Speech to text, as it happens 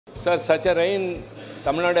Sir, such a rain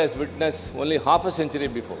Tamilnadu has witnessed only half a century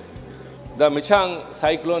before. The Michang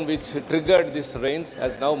cyclone which triggered these rains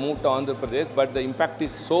has now moved to Andhra Pradesh, but the impact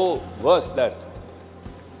is so worse that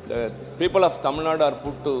the people of Tamilnadu are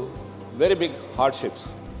put to very big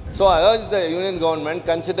hardships. So I urge the union government,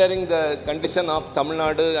 considering the condition of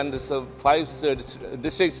Tamilnadu and the five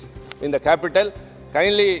districts in the capital,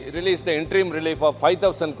 kindly release the interim relief of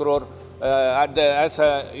 5,000 crore as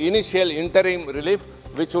an initial interim relief,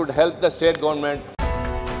 which would help the state government.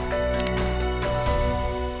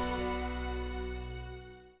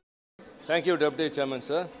 Thank you, Deputy Chairman,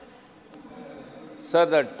 sir. Sir,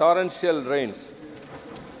 the torrential rains,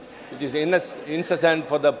 which is incessant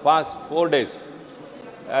for the past 4 days,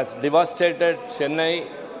 has devastated Chennai,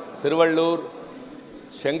 Tiruvallur,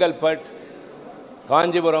 Chengalpet,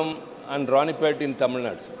 Kanjipuram and Ranipet in Tamil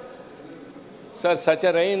Nadu. Sir, such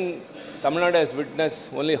a rain Tamil Nadu has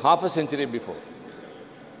witnessed only half a century before.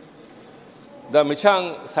 The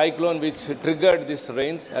Michang cyclone which triggered these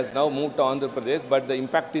rains has now moved to Andhra Pradesh, but the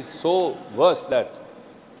impact is so worse that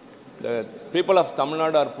the people of Tamil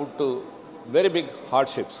Nadu are put to very big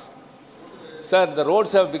hardships. Sir, the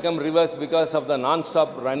roads have become rivers because of the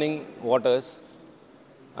non-stop running waters,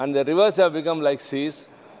 and the rivers have become like seas.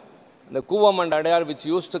 The Kuvam and Adayar, which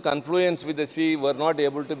used to confluence with the sea, were not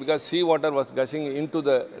able to because sea water was gushing into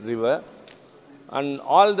the river, and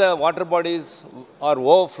all the water bodies are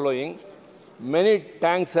overflowing. Many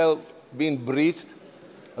tanks have been breached.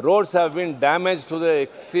 Roads have been damaged to the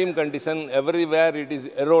extreme condition. Everywhere it is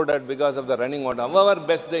eroded because of the running water. However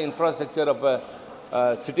best the infrastructure of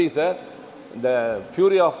a city, sir, the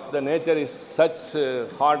fury of the nature is such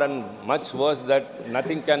hard and much worse that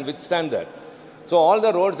nothing can withstand that. So all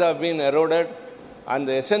the roads have been eroded, and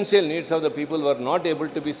the essential needs of the people were not able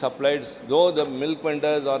to be supplied, though the milk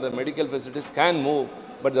vendors or the medical facilities can move,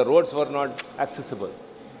 but the roads were not accessible.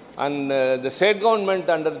 And the state government,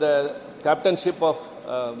 under the captainship of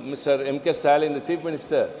Mr. M.K. Stalin, the Chief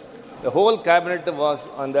Minister, the whole cabinet was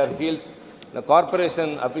on their heels. The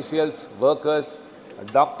corporation officials, workers,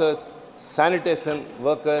 doctors, sanitation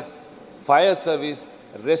workers, fire service,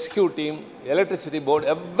 rescue team, electricity board,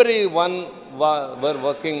 everyone were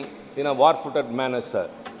working in a war-footed manner, sir.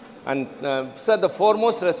 And sir, the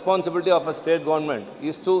foremost responsibility of a state government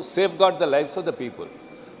is to safeguard the lives of the people.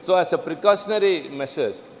 So as a precautionary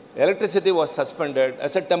measures, electricity was suspended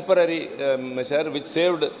as a temporary measure which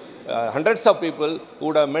saved hundreds of people who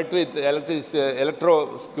would have met with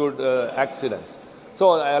electrocuted accidents.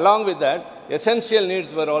 So along with that, essential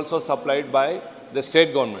needs were also supplied by the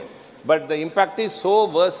state government. But the impact is so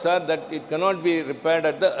worse, sir, that it cannot be repaired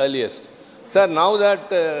at the earliest. Sir, now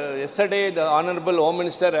that yesterday the Honorable Home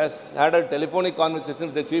Minister has had a telephonic conversation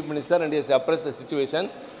with the Chief Minister and he has appraised the situation,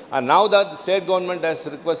 and now that the state government has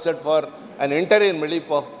requested for an interim relief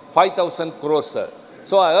of 5,000 crores, sir.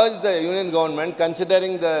 So I urge the union government,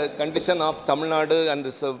 considering the condition of Tamil Nadu and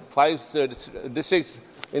the five districts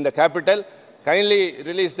in the capital, kindly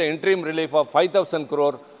release the interim relief of 5,000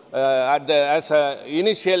 crore as an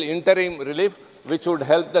initial interim relief, which would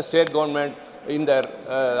help the state government in their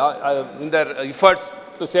efforts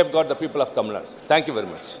to safeguard the people of Tamil Nadu. Thank you very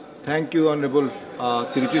much. Thank you, Honorable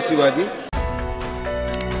Tiruchi Siva ji.